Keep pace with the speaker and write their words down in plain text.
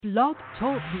Blog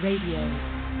Talk Radio.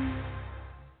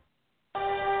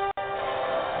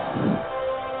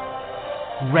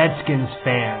 Redskins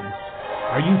fans,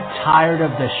 are you tired of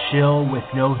the shill with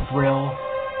no thrill?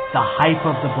 The hype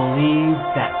of the believe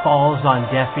that falls on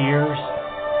deaf ears?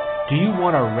 Do you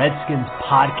want a Redskins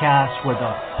podcast where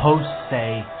the hosts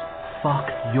say, fuck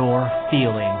your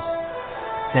feelings?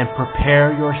 Then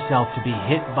prepare yourself to be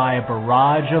hit by a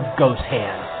barrage of ghost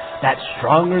hands that's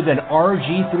stronger than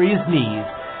RG3's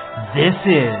knees. This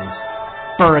is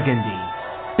Burgundy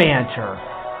Banter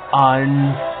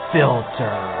Unfiltered.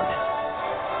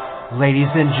 Ladies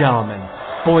and gentlemen,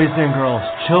 boys and girls,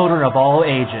 children of all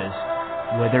ages,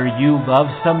 whether you love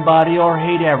somebody or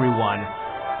hate everyone,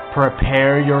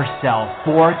 prepare yourself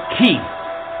for Keith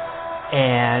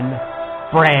and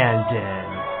Brandon.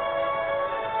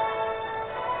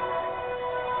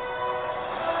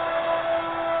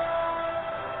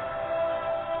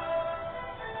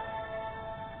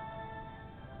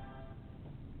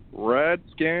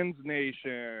 Redskins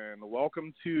Nation,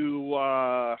 welcome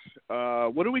to,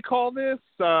 what do we call this?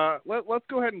 Let's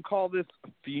go ahead and call this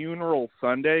Funeral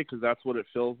Sunday, because that's what it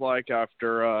feels like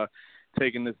after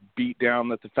taking this beat down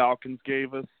that the Falcons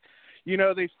gave us. You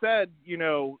know, they said,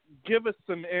 give us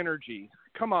some energy.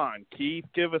 Come on, Keith,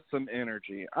 give us some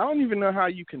energy. I don't even know how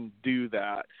you can do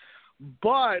that.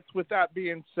 But with that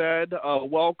being said,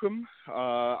 welcome.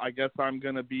 I guess I'm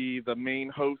going to be the main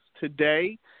host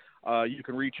today. You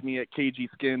can reach me at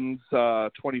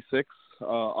KGSkins26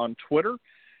 on Twitter.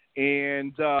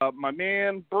 And my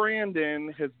man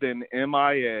Brandon has been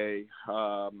MIA.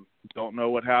 Don't know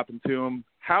what happened to him.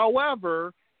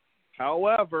 However,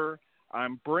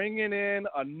 I'm bringing in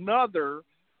another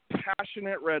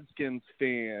passionate Redskins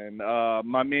fan,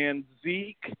 my man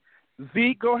Zeke.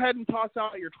 Zeke, go ahead and toss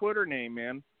out your Twitter name,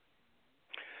 man.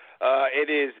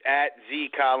 It is at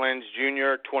Zeke Collins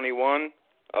Jr. 21.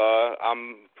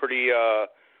 I'm pretty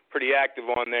active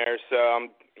on there, so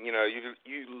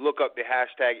you look up the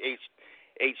hashtag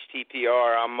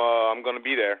HTTR. I'm going to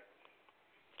be there.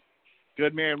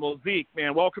 Good, man. Well, Zeke,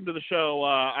 man, welcome to the show.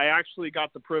 I actually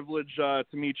got the privilege to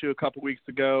meet you a couple weeks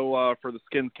ago for the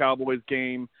Skins Cowboys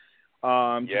game.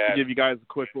 Just to give you guys a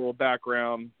quick little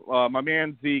background, my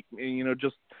man Zeke,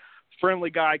 just friendly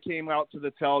guy, came out to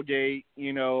the tailgate,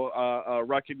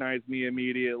 recognized me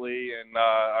immediately, and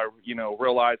I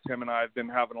realized him and I have been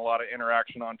having a lot of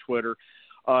interaction on Twitter.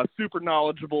 Super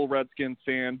knowledgeable Redskins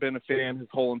fan, been a fan his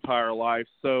whole entire life.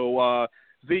 So,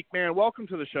 Zeke, man, welcome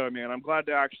to the show, man. I'm glad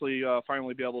to actually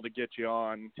finally be able to get you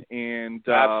on. And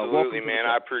absolutely, man.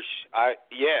 Absolutely,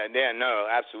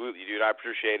 dude. I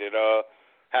appreciate it.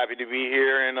 Happy to be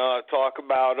here and talk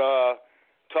about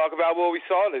what we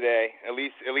saw today. At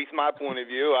least my point of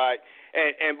view.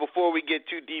 And before we get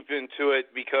too deep into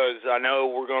it, because I know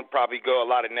we're going to probably go a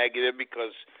lot of negative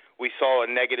because we saw a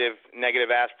negative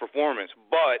ass performance.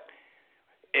 But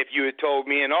if you had told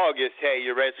me in August, hey,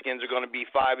 your Redskins are going to be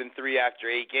 5-3 after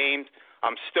 8 games,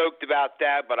 I'm stoked about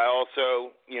that. But I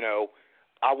also,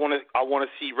 I want to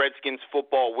see Redskins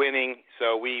football winning.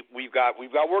 So we've got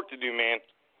work to do, man.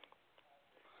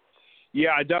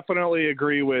 Yeah, I definitely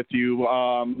agree with you.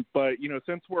 But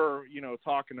since we're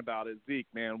talking about it, Zeke,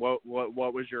 man, what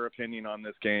was your opinion on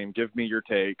this game? Give me your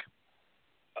take.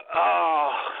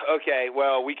 Oh, okay.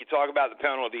 Well, we could talk about the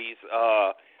penalties.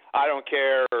 I don't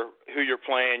care who you're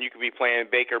playing. You could be playing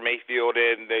Baker Mayfield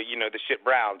and the shit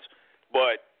Browns,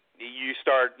 but you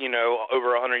start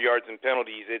over 100 yards in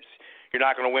penalties. You're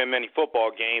not going to win many football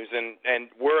games, and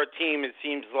we're a team. It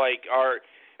seems like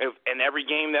in every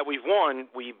game that we've won,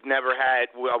 we've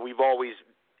always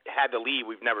had the lead.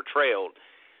 We've never trailed.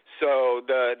 So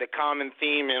the common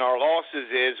theme in our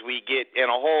losses is we get in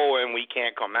a hole and we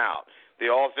can't come out. The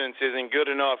offense isn't good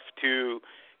enough to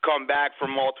come back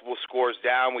from multiple scores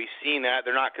down. We've seen that.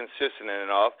 They're not consistent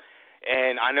enough.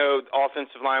 And I know the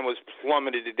offensive line was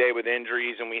plummeted today with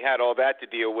injuries, and we had all that to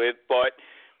deal with. But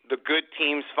the good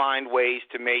teams find ways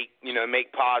to make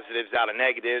positives out of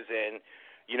negatives, and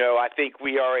I think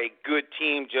we are a good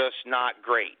team, just not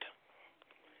great.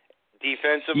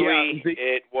 Defensively,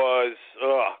 it was.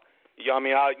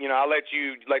 I'll let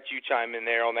you chime in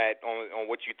there on that on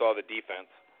what you thought of the defense.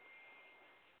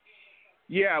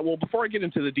 Yeah, well, before I get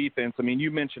into the defense,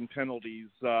 you mentioned penalties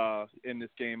in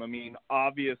this game.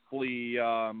 Obviously,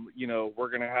 we're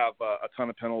going to have a ton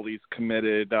of penalties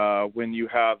committed when you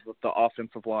have the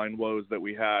offensive line woes that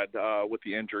we had with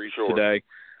the injuries today.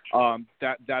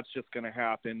 That's just going to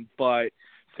happen. But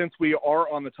since we are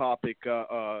on the topic,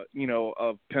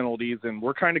 of penalties, and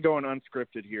we're kind of going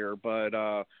unscripted here,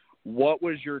 but what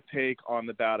was your take on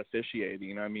the bad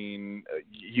officiating?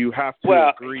 You have to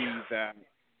agree that.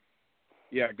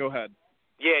 Yeah, go ahead.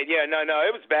 No,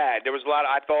 it was bad. There was a lot.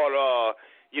 I thought,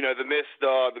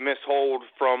 the missed hold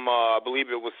from, I believe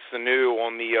it was Sanu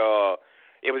on the,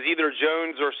 it was either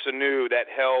Jones or Sanu that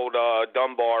held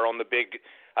Dunbar on the big.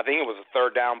 I think it was a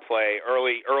third down play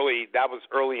early. That was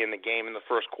early in the game in the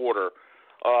first quarter.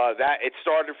 That it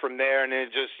started from there, and then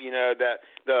it just that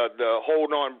the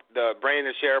hold on the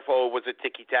Brandon Sheriff hold was a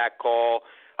ticky tack call.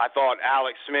 I thought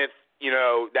Alex Smith,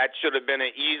 that should have been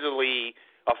an easily.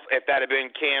 If that had been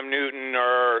Cam Newton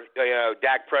or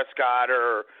Dak Prescott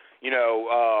or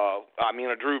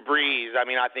Drew Brees,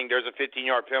 I think there's a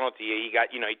 15-yard penalty. He got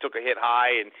he took a hit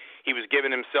high and he was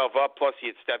giving himself up. Plus he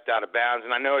had stepped out of bounds.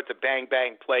 And I know it's a bang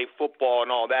play football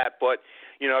and all that, but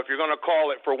if you're going to call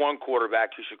it for one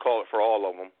quarterback, you should call it for all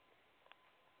of them.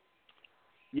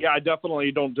 Yeah, I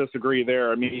definitely don't disagree there.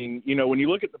 When you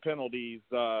look at the penalties.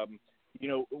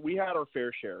 We had our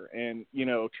fair share, and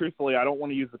truthfully, I don't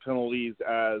want to use the penalties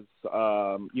as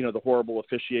the horrible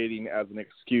officiating as an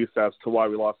excuse as to why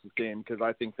we lost this game, because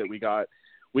I think that we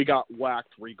got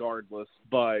whacked regardless.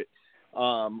 But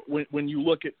when you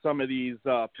look at some of these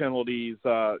penalties,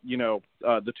 the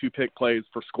 2 pick plays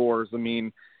for scores,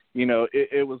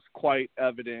 it was quite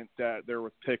evident that there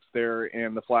was picks there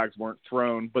and the flags weren't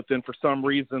thrown. But then for some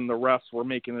reason, the refs were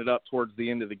making it up towards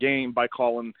the end of the game by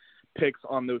calling picks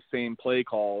on those same play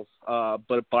calls.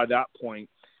 But by that point,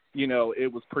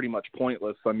 it was pretty much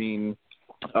pointless. The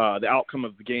outcome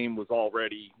of the game was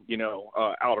already,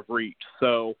 out of reach.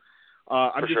 So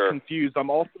I'm just confused.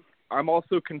 I'm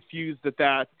also confused at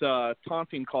that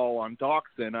taunting call on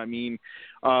Doxson.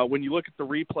 When you look at the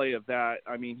replay of that,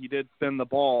 he did spin the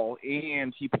ball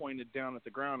and he pointed down at the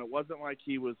ground. It wasn't like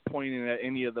he was pointing at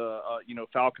any of the,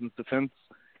 Falcons defense,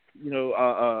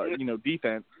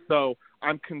 defense. So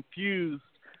I'm confused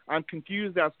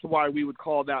as to why we would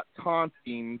call that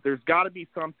taunting. There's got to be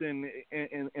something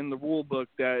in the rule book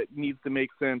that needs to make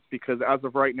sense, because as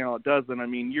of right now it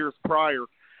doesn't. Years prior,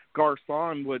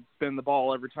 Garcon would spin the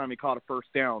ball every time he caught a first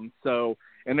down. So,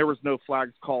 and there was no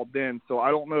flags called then. So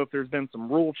I don't know if there's been some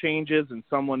rule changes and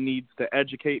someone needs to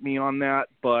educate me on that,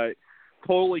 but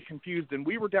totally confused. And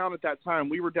we were down at that time.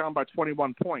 We were down by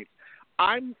 21 points.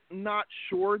 I'm not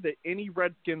sure that any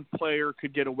Redskins player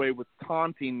could get away with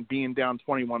taunting being down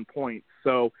 21 points.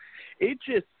 So it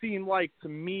just seemed like, to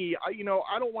me, I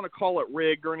don't want to call it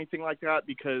rigged or anything like that,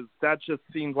 because that just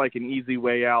seems like an easy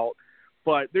way out.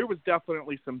 But there was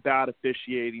definitely some bad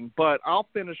officiating. But I'll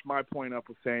finish my point up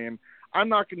with saying I'm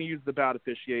not going to use the bad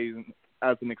officiating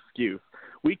as an excuse.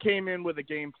 We came in with a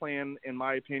game plan, in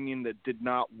my opinion, that did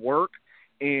not work.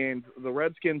 And the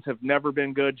Redskins have never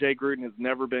been good. Jay Gruden has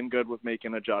never been good with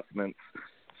making adjustments.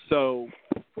 So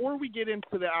before we get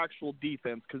into the actual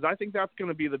defense, because I think that's going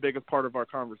to be the biggest part of our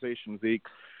conversation, Zeke.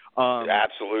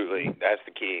 Absolutely, that's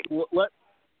the key.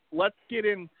 Let's get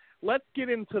into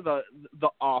the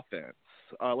offense.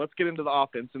 Let's get into the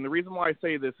offense. And the reason why I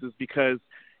say this is because,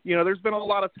 there's been a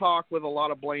lot of talk with a lot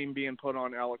of blame being put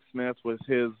on Alex Smith with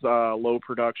his low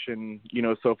production,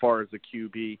 so far as a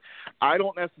QB. I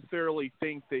don't necessarily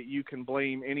think that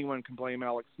anyone can blame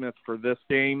Alex Smith for this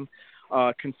game,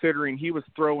 considering he was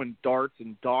throwing darts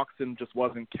and Doxson just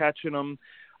wasn't catching them.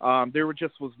 There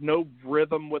was no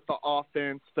rhythm with the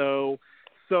offense, though.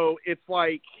 So it's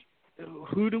like,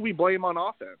 who do we blame on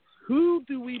offense? Who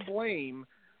do we blame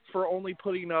for only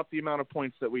putting up the amount of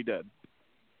points that we did?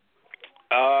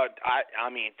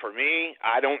 For me,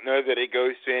 I don't know that it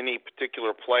goes to any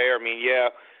particular player.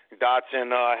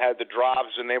 Dotson had the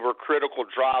drops, and they were critical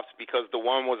drops because the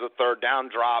one was a third down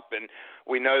drop, and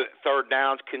we know that third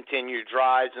downs continue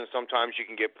drives, and sometimes you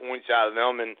can get points out of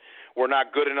them, and we're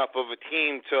not good enough of a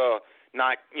team to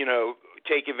not,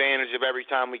 take advantage of every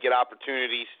time we get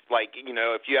opportunities. Like,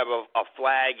 if you have a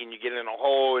flag and you get in a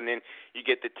hole and then you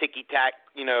get the ticky-tack,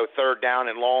 third down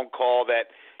and long call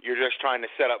that you're just trying to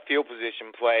set up field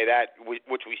position play,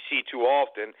 which we see too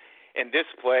often. In this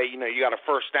play, you got a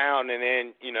first down and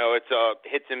then, it's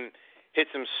hits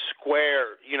him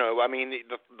square.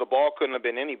 The ball couldn't have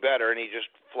been any better, and he just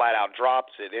flat out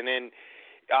drops it. And then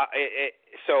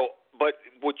but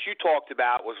what you talked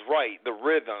about was right. The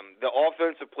rhythm, the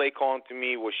offensive play calling to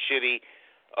me was shitty.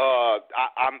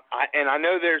 I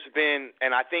know there's been,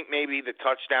 and I think maybe the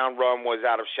touchdown run was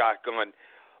out of shotgun,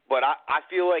 but I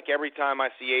feel like every time I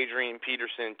see Adrian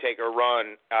Peterson take a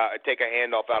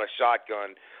handoff out of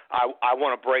shotgun, I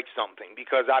want to break something,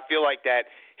 because I feel like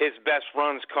that his best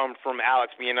runs come from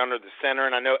Alex being under the center,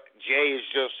 and I know Jay is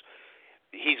just –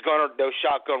 those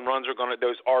shotgun runs are going to,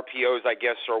 those RPOs, I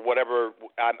guess, or whatever.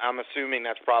 I'm assuming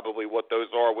that's probably what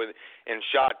those are in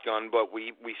shotgun, but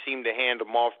we seem to hand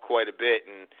them off quite a bit.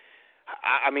 And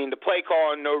the play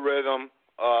calling, no rhythm.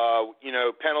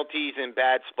 Penalties in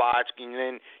bad spots, and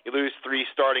then you lose 3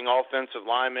 starting offensive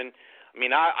linemen. I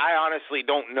mean, I honestly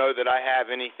don't know that I have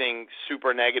anything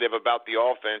super negative about the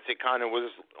offense. It kind of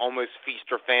was almost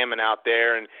feast or famine out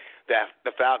there, and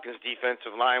the Falcons'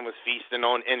 defensive line was feasting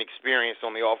on inexperience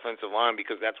on the offensive line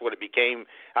because that's what it became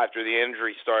after the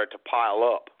injury started to pile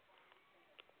up.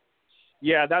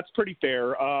 Yeah, that's pretty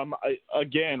fair. I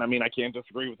can't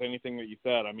disagree with anything that you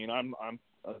said. I mean, I'm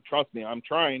trust me, I'm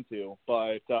trying to,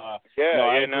 but I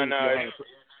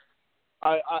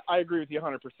agree with you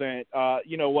 100%.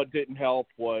 What didn't help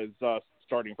was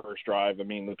starting first drive. I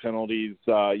mean, the penalties,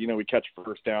 we catch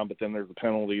first down, but then there's a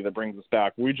penalty that brings us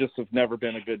back. We just have never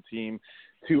been a good team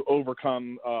to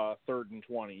overcome 3rd and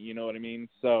 20. You know what I mean?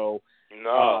 So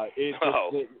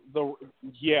the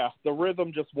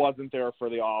rhythm just wasn't there for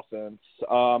the offense.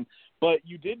 But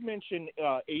you did mention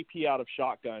AP out of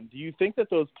shotgun. Do you think that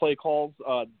those play calls,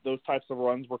 those types of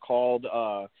runs were called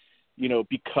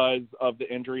because of the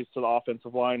injuries to the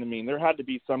offensive line? I mean, there had to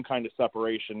be some kind of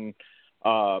separation,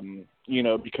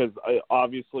 because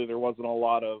obviously there wasn't a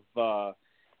lot of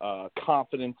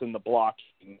confidence in the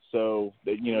blocking. So,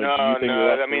 do you think I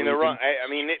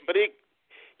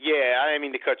didn't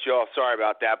mean to cut you off. Sorry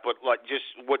about that. But like just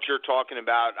what you're talking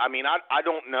about, I mean, I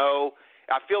don't know.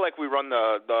 I feel like we run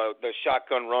the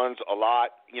shotgun runs a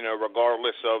lot,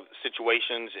 regardless of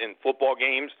situations in football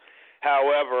games.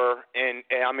 However, and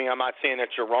I mean, I'm not saying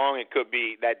that you're wrong.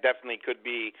 That definitely could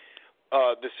be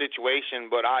the situation.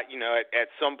 But at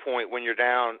some point when you're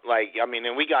down,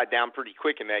 and we got down pretty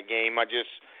quick in that game. I just,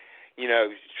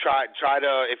 try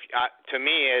to. I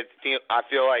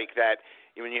feel like that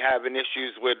when you have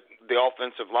issues with the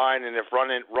offensive line and if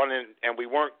running, and we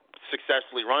weren't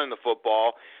successfully running the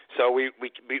football, so we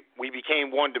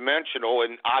became one-dimensional,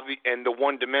 and the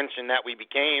one dimension that we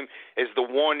became is the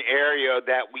one area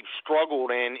that we've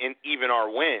struggled in even our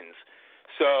wins.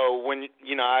 So when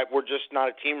we're just not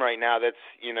a team right now that's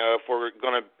if we're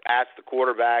going to ask the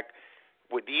quarterback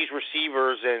with these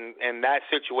receivers and that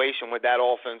situation with that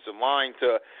offensive line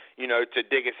to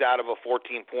dig us out of a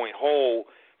 14-point hole.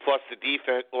 Plus the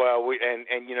defense,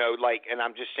 and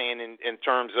I'm just saying in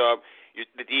terms of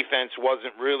the defense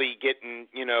wasn't really giving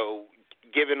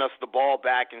us the ball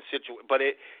back in but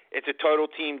it's a total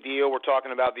team deal. We're talking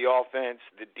about the offense.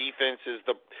 The defense is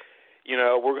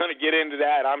we're going to get into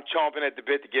that. I'm chomping at the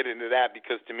bit to get into that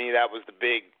because to me that was the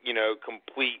big,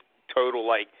 complete, total,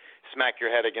 smack your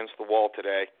head against the wall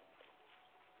today.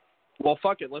 Well,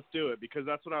 fuck it, let's do it because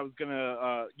that's what I was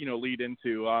gonna, lead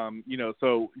into.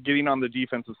 So getting on the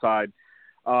defensive side,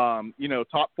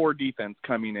 top 4 defense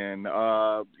coming in.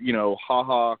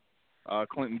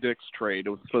 Clinton Dix trade.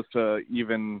 It was supposed to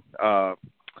even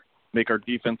make our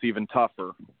defense even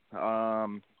tougher.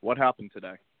 What happened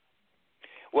today?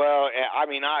 Well, I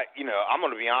mean, I'm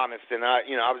going to be honest, and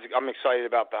I'm excited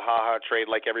about the trade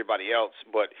like everybody else,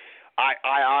 but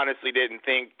I honestly didn't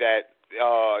think that.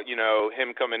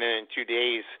 Him coming in 2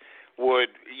 days would,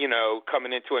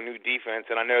 coming into a new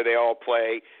defense, and I know they all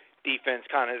play defense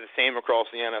kind of the same across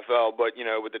the NFL, but,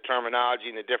 with the terminology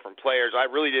and the different players,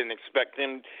 I really didn't expect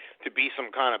him to be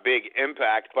some kind of big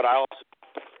impact, but I also,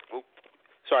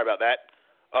 sorry about that,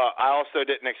 I also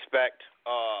didn't expect,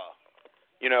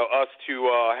 us to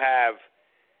have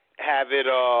it,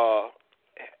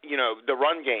 the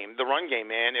run game,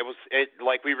 man, it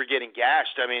like we were getting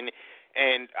gashed. I mean,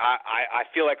 and I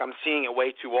feel like I'm seeing it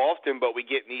way too often, but we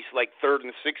get in these 3rd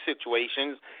and 6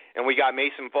 situations, and we got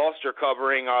Mason Foster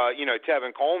covering,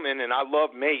 Tevin Coleman, and I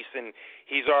love Mace, and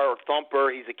he's our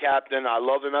thumper, he's a captain, I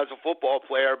love him as a football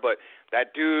player, but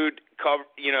that dude,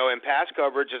 in pass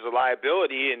coverage is a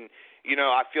liability, and,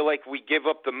 I feel like we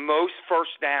give up the most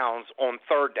first downs on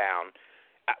 3rd down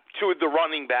to the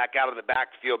running back out of the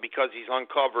backfield because he's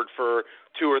uncovered for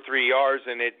 2 or 3 yards,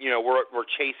 and we're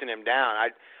chasing him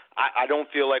down. I don't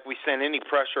feel like we sent any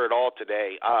pressure at all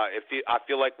today. I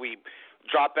feel like we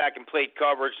dropped back and played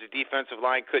coverage. The defensive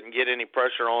line couldn't get any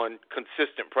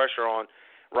consistent pressure on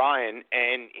Ryan,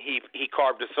 and he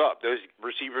carved us up. Those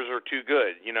receivers are too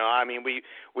good.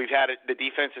 We've had it. The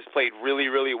defense has played really,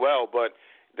 really well, but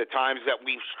the times that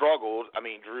we've struggled,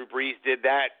 Drew Brees did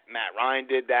that. Matt Ryan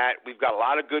did that. We've got a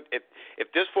lot of good.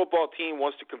 If this football team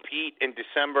wants to compete in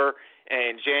December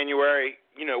and January,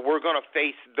 we're going to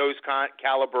face those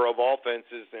caliber of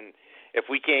offenses, and if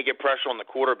we can't get pressure on the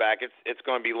quarterback, it's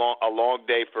going to be a long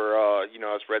day for us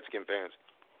Redskin fans.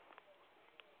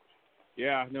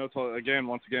 Yeah, no,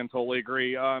 once again, totally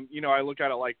agree. I look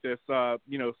at it like this.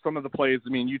 Some of the plays.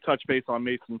 You touch base on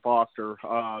Mason Foster.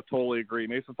 Totally agree.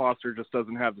 Mason Foster just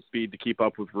doesn't have the speed to keep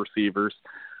up with receivers.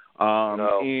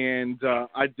 No. And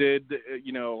I did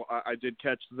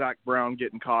catch Zach Brown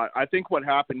getting caught. I think what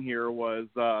happened here was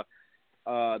the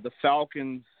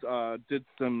Falcons did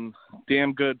some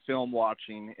damn good film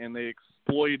watching, and they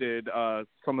exploited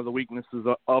some of the weaknesses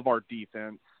of our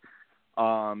defense.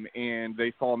 And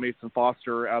they saw Mason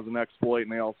Foster as an exploit,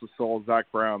 and they also saw Zach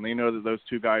Brown. They know that those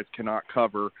two guys cannot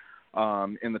cover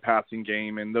in the passing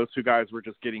game, and those two guys were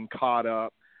just getting caught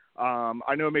up.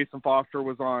 I know Mason Foster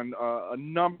was on a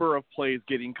number of plays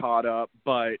getting caught up,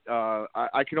 but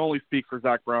I can only speak for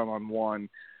Zach Brown on one.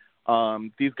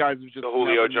 These guys are just the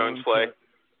Julio Jones play.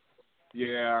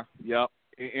 Yeah, yep.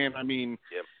 And I mean,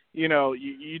 yep. You know,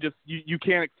 you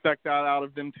can't expect that out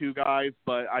of them two guys,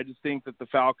 but I just think that the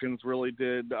Falcons really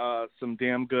did some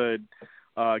damn good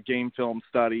game film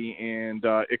study and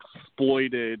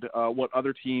exploited what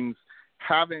other teams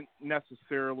haven't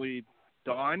necessarily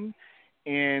done.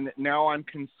 And now I'm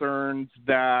concerned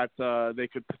that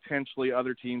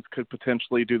other teams could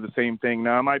potentially do the same thing.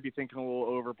 Now I might be thinking a little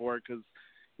overboard because,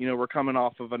 you know, we're coming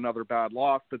off of another bad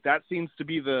loss, but that seems to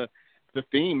be the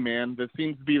theme, man. That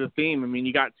seems to be the theme. I mean,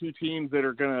 you got two teams that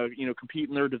are going to, you know, compete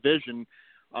in their division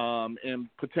and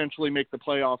potentially make the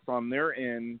playoffs on their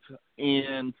end.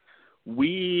 And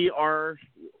we're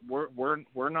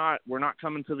not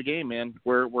coming to the game, man.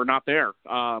 We're not there.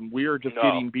 We are just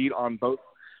getting beat on both.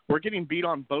 We're getting beat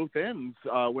on both ends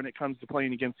when it comes to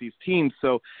playing against these teams.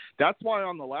 So that's why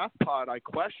on the last pod I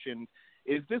questioned,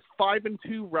 is this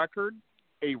 5-2 record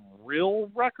a real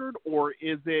record, or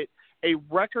is it a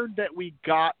record that we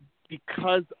got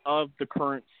because of the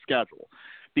current schedule?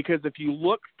 Because if you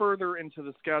look further into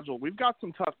the schedule, we've got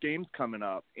some tough games coming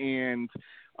up, and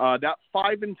that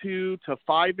 5-2 to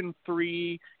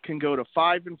 5-3 can go to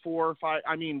 5-4.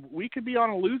 I mean, we could be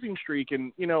on a losing streak,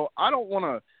 and you know, I don't want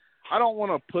to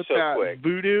put that quick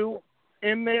voodoo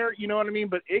in there. You know what I mean?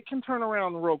 But it can turn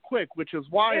around real quick, which is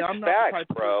why it's I'm not facts, the type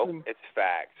of bro. person. It's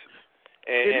facts.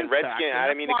 And Redskins, I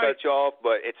didn't mean to cut you off,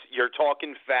 but you're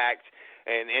talking facts.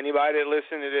 And anybody that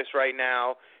listen to this right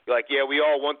now, you're like, yeah, we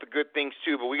all want the good things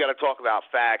too, but we got to talk about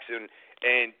facts. And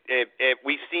if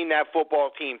we've seen that football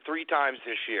team 3 times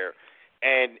this year,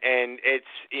 and it's,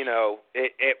 you know,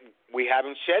 we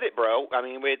haven't shed it, bro. I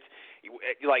mean, it's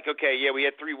like, okay, yeah, we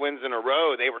had 3 wins in a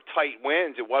row. They were tight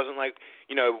wins. It wasn't like,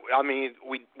 you know, I mean,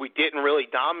 we didn't really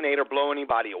dominate or blow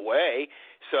anybody away.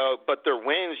 So, but their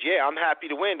wins, yeah, I'm happy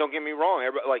to win. Don't get me wrong.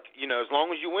 Everybody, like, you know, as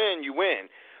long as you win, you win.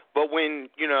 But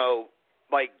when, you know,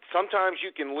 like sometimes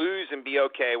you can lose and be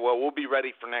okay, well, we'll be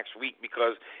ready for next week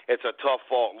because it's a tough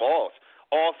fought loss.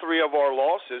 All 3 of our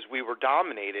losses, we were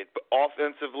dominated, but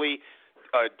offensively,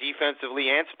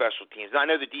 defensively, and special teams. I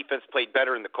know the defense played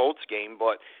better in the Colts game,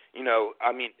 but, you know,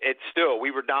 I mean, it's still, we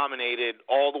were dominated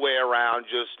all the way around,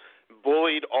 just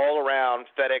bullied all around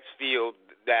FedEx Field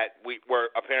that we're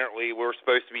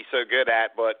supposed to be so good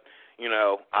at. But, you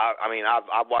know, I mean,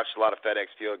 I've watched a lot of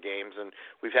FedEx Field games, and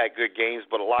we've had good games,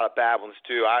 but a lot of bad ones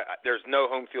too. There's no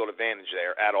home field advantage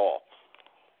there at all.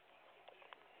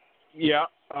 Yeah,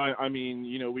 I mean,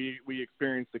 you know, we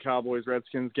experienced the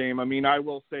Cowboys-Redskins game. I mean, I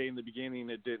will say in the beginning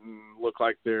it didn't look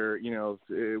like it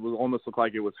was almost looked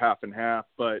like it was half and half.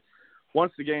 But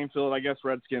once the game filled, I guess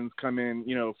Redskins come in,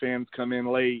 you know, fans come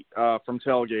in late from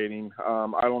tailgating.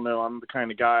 I don't know. I'm the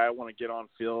kind of guy, I want to get on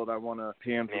field. I want to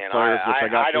hand for players.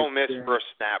 I don't miss first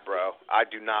snap, bro. I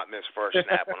do not miss first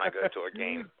snap when I go to a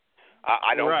game.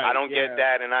 I don't get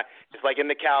that. And it's like in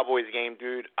the Cowboys game,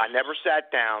 dude, I never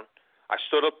sat down. I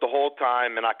stood up the whole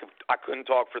time, and I couldn't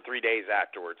talk for 3 days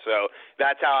afterwards. So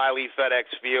that's how I leave FedEx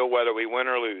Field, whether we win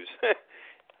or lose.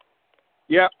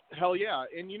 Yeah, hell yeah.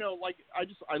 And, you know, like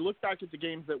I look back at the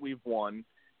games that we've won,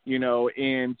 you know,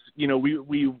 and, you know,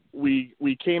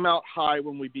 we came out high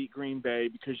when we beat Green Bay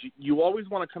because you always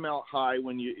want to come out high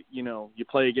when you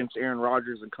play against Aaron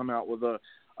Rodgers and come out with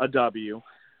a W. You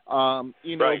know,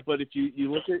 right. But if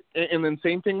you look at – and then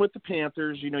same thing with the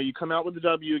Panthers. You know, you come out with a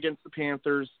W against the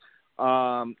Panthers,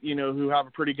 you know, who have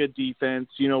a pretty good defense.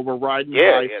 You know, we're riding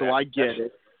high, so I get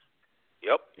it.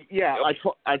 Yep. Yeah,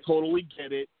 yep. I totally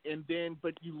get it. And then,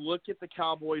 but you look at the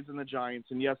Cowboys and the Giants,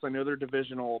 and yes, I know they're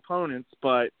divisional opponents,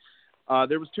 but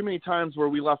there was too many times where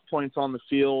we left points on the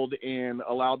field and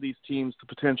allowed these teams to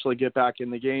potentially get back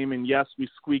in the game. And yes, we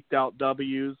squeaked out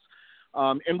W's,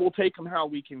 and we'll take them how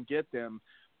we can get them.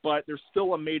 But there's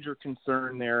still a major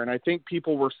concern there. And I think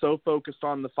people were so focused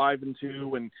on the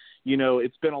 5-2, and, you know,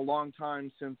 it's been a long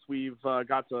time since we've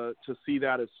got to see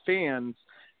that as fans,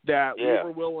 that we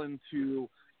were willing to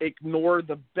ignore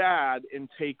the bad and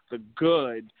take the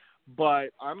good. But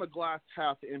I'm a glass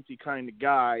half empty kind of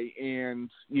guy,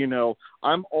 and, you know,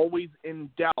 I'm always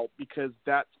in doubt because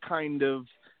that's kind of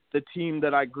the team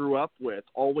that I grew up with,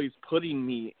 always putting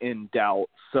me in doubt.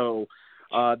 So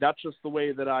that's just the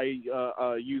way that I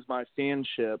use my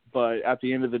fanship. But at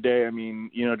the end of the day, I mean,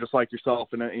 just like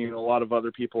yourself and a lot of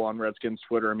other people on Redskins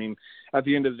Twitter, I mean, at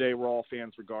the end of the day, we're all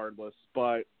fans regardless.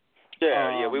 But we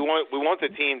want the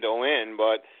team to win,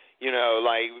 but me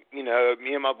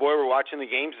and my boy were watching the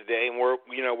games today, and we're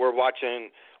watching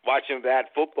bad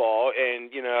football, and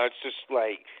it's just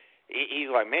like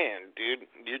he's like, man, dude,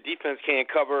 your defense can't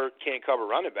cover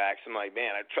running backs. I'm like,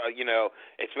 man,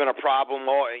 it's been a problem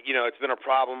all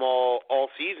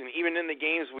season. Even in the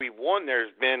games we've won,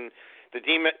 there's been the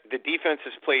defense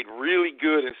has played really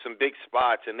good in some big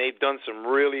spots, and they've done some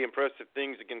really impressive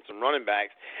things against some running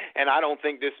backs. And I don't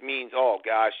think this means, oh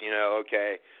gosh,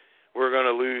 okay, we're going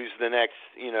to lose the next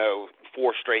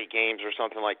 4 straight games or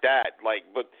something like that.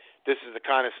 But this is the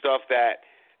kind of stuff that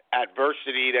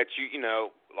adversity that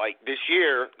like this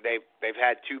year they've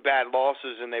had 2 bad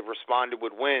losses and they've responded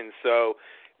with wins. So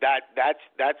that's that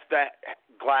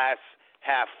glass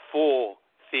half full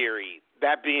theory.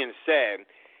 That being said,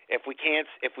 if we can't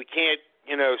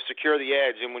secure the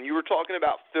edge, and when you were talking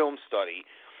about film study,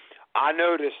 I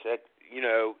noticed that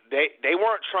they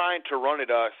weren't trying to run at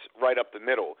us right up the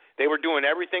middle. They were doing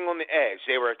everything on the edge.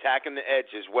 They were attacking the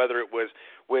edges, whether it was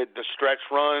with the stretch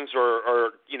runs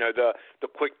or the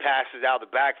quick passes out of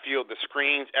the backfield, the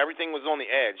screens. Everything was on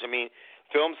the edge. I mean,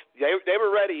 films they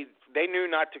were ready. They knew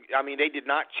not to. I mean, they did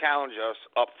not challenge us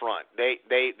up front. They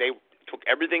took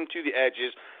everything to the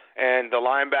edges, and the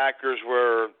linebackers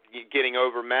were getting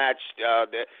overmatched.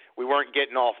 We weren't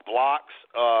getting off blocks.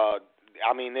 I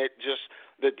mean, the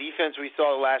defense we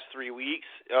saw the last 3 weeks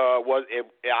I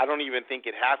don't even think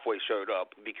it halfway showed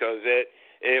up, because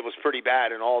it was pretty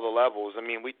bad in all the levels. I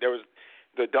mean, there was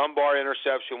the Dunbar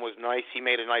interception was nice. He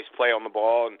made a nice play on the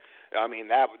ball, and I mean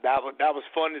that was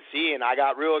fun to see, and I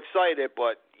got real excited.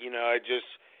 But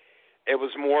it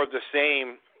was more of the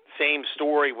same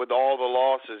story with all the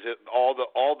losses. All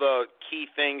the key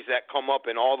things that come up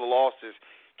in all the losses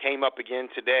came up again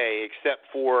today, except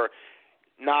for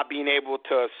not being able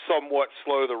to somewhat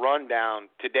slow the run down.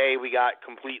 Today we got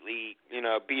completely,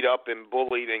 beat up and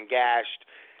bullied and gashed.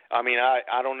 I mean,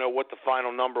 I don't know what the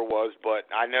final number was, but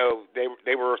I know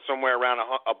they were somewhere around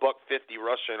 $150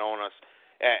 rushing on us.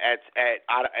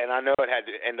 And I know it had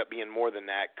to end up being more than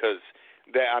that, because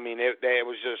it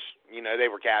was just, they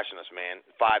were cashing us, man,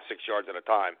 5-6 yards at a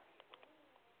time.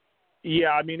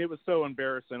 Yeah, I mean, it was so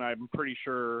embarrassing. I'm pretty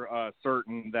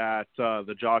certain that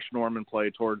the Josh Norman play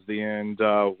towards the end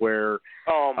where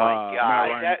oh my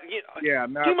God, you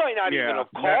might not even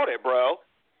have caught it, bro.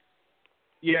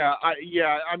 Yeah,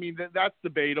 I mean that's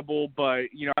debatable, but I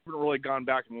haven't really gone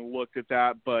back and looked at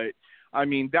that, but I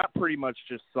mean that pretty much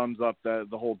just sums up the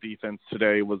whole defense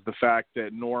today, was the fact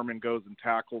that Norman goes and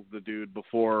tackles the dude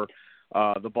before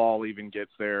the ball even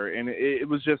gets there. And it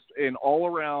was just an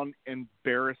all-around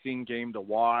embarrassing game to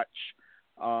watch.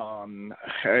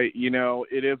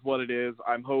 It is what it is.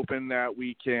 I'm hoping that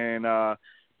we can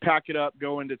pack it up,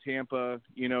 go into Tampa,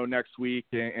 next week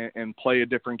and play a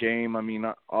different game. I mean,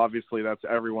 obviously that's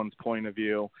everyone's point of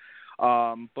view.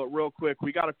 But real quick,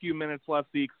 we got a few minutes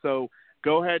left, Zeke, so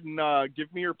go ahead and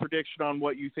give me your prediction on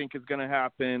what you think is going to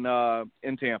happen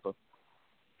in Tampa.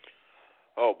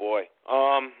 Oh boy.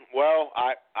 Well,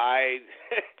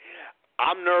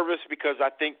 I'm nervous because I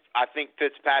think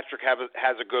Fitzpatrick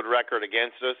has a good record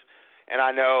against us, and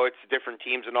I know it's different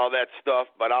teams and all that stuff.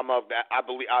 But I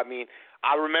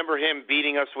remember him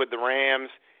beating us with the Rams,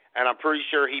 and I'm pretty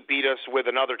sure he beat us with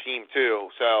another team too.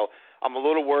 So I'm a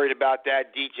little worried about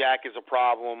that. D-Jack is a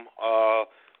problem,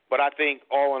 but I think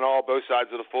all in all, both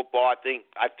sides of the football, I think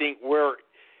we're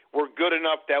good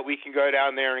enough that we can go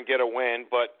down there and get a win,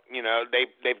 but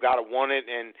they've got to want it.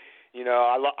 And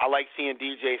I like seeing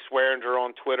DJ Swearinger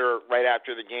on Twitter right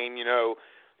after the game,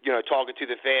 talking to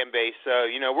the fan base. So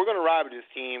we're going to ride with this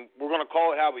team. We're going to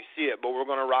call it how we see it, but we're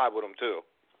going to ride with them too.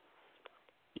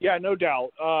 Yeah, no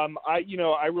doubt.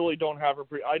 I really don't have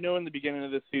I know in the beginning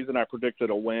of this season I predicted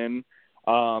a win,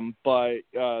 but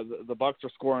the Bucs are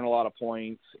scoring a lot of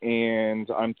points, and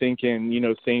I'm thinking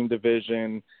same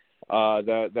division.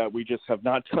 That we just have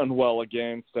not done well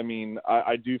against. I mean,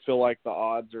 I do feel like the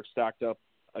odds are stacked up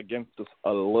against us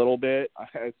a little bit.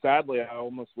 Sadly, I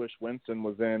almost wish Winston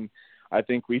was in. I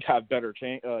think we'd have better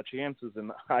chances,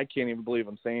 and I can't even believe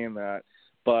I'm saying that.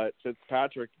 But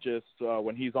Fitzpatrick just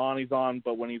when he's on, he's on,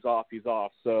 but when he's off, he's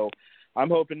off. So I'm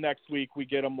hoping next week we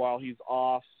get him while he's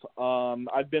off.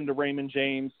 I've been to Raymond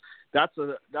James. That's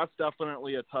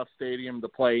definitely a tough stadium to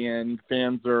play in.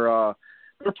 Fans are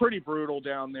they're pretty brutal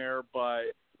down there, but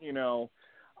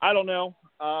I don't know.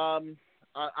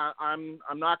 I'm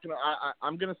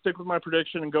gonna stick with my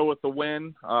prediction and go with the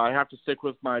win. I have to stick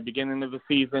with my beginning of the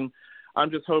season. I'm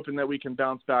just hoping that we can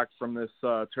bounce back from this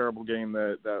terrible game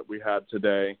that we had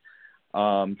today. Those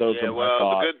are my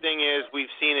thoughts. The good thing is we've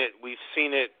seen it.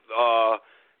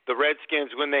 The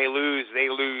Redskins, when they lose,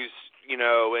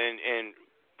 in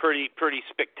pretty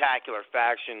spectacular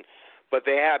fashion. But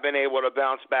they have been able to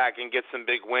bounce back and get some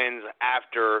big wins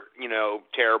after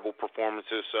terrible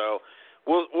performances. So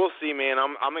we'll see, man.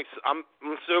 I'm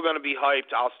still going to be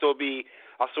hyped. I'll still be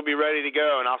ready to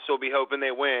go, and I'll still be hoping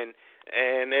they win.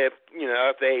 And if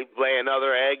they lay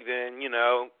another egg, then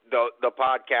the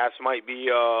podcast might be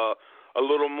a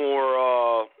little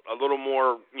more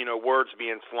words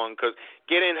being flung, because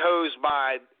getting hosed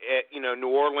by New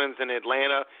Orleans and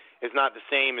Atlanta is not the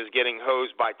same as getting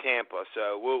hosed by Tampa.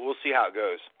 So we'll see how it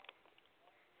goes.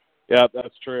 Yeah,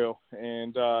 that's true.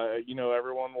 And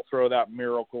everyone will throw that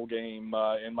miracle game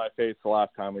in my face the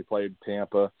last time we played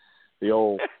Tampa. The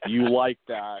old "you like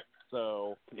that."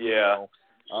 So yeah.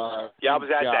 I was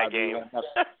at that game.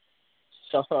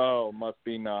 Oh, must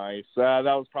be nice. That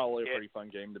was probably a pretty fun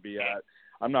game to be at.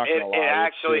 I'm not gonna lie.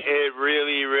 It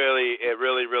really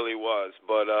was.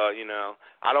 But I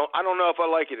don't know if I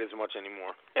like it as much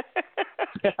anymore.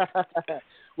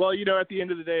 Well, at the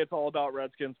end of the day, it's all about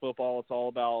Redskins football. It's all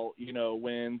about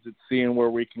wins. It's seeing where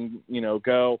we can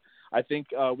go. I think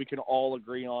we can all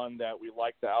agree on that we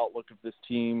like the outlook of this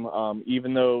team,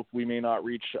 even though we may not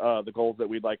reach the goals that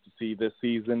we'd like to see this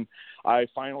season. I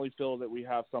finally feel that we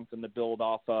have something to build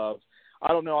off of. I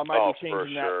don't know. I might be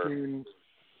changing that tune.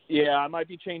 Yeah, I might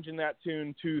be changing that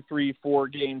tune 2, 3, 4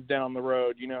 games down the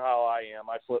road. You know how I am.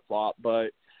 I flip-flop,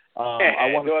 but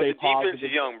I want to stay positive. The defense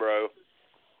is young, bro.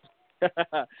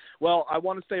 Well, I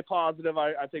want to stay positive.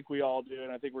 I think we all do,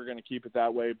 and I think we're going to keep it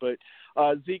that way. But,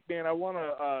 Zeke, man, I want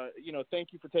to,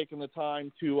 thank you for taking the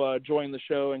time to join the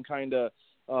show and kind of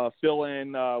fill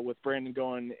in with Brandon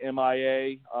going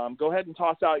MIA. Go ahead and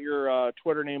toss out your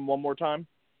Twitter name one more time.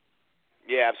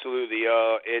 Yeah, absolutely.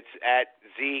 It's at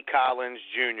Z Collins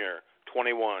Jr.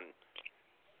 21.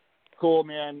 Cool,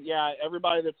 man. Yeah,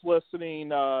 everybody that's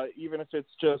listening, even if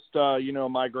it's just,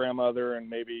 my grandmother and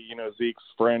maybe, Zeke's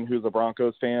friend who's a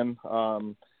Broncos fan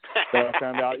that I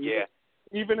found out. Yeah.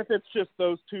 Even if it's just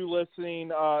those two listening,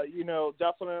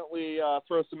 definitely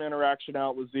throw some interaction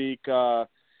out with Zeke.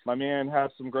 My man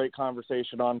has some great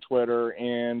conversation on Twitter.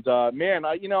 And, man,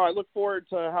 I look forward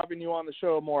to having you on the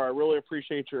show more. I really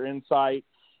appreciate your insight.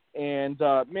 And,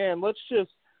 man, let's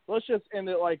just end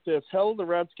it like this. Hell the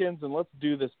Redskins, and let's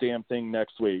do this damn thing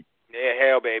next week. Yeah,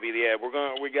 hell, baby. Yeah,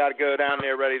 we got to go down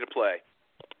there ready to play.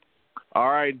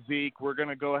 All right, Zeke, we're going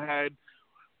to go ahead.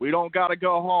 We don't got to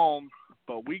go home,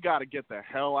 but we got to get the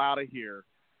hell out of here.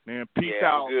 Man, peace out. Yeah,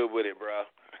 I'm good with it, bro.